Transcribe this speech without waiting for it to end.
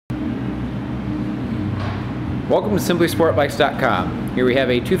Welcome to simplysportbikes.com. Here we have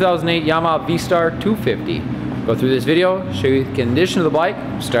a 2008 Yamaha Vstar 250. Go through this video, show you the condition of the bike,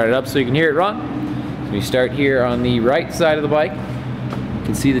 start it up so you can hear it run. So we start here on the right side of the bike. You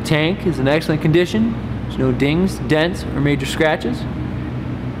can see the tank is in excellent condition. There's no dings, dents, or major scratches.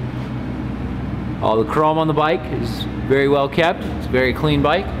 All the chrome on the bike is very well kept. It's a very clean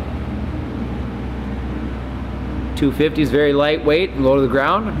bike. 250 is very lightweight and low to the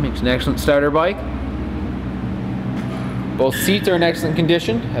ground. It makes an excellent starter bike. Both seats are in excellent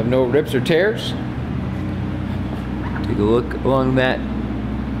condition, have no rips or tears. Take a look along that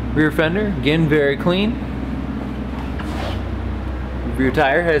rear fender, again very clean. The rear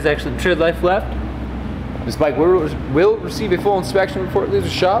tire has excellent tread life left. This bike will receive a full inspection before it leaves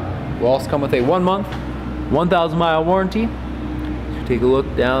the shop. Will also come with a 1-month, 1,000-mile warranty. So take a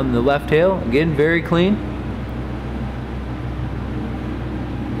look down the left tail, again very clean.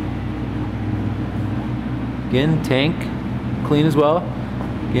 Again, tank clean as well.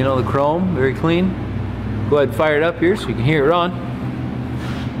 Again, all the chrome very clean. Go ahead and fire it up here so you can hear it run.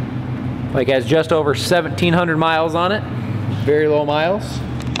 Bike has just over 1,700 miles on it. Very low miles.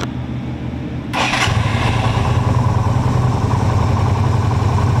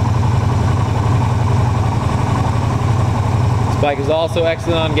 This bike is also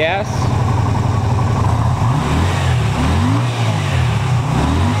excellent on gas.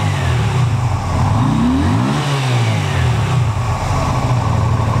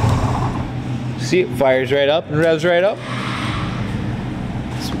 See, it fires right up and revs right up.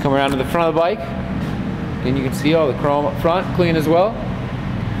 So we come around to the front of the bike, and you can see all the chrome up front, clean as well.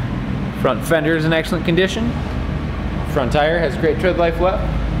 Front fender is in excellent condition. Front tire has great tread life left.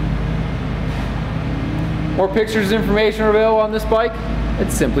 More pictures and information are available on this bike at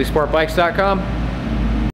simplysportbikes.com.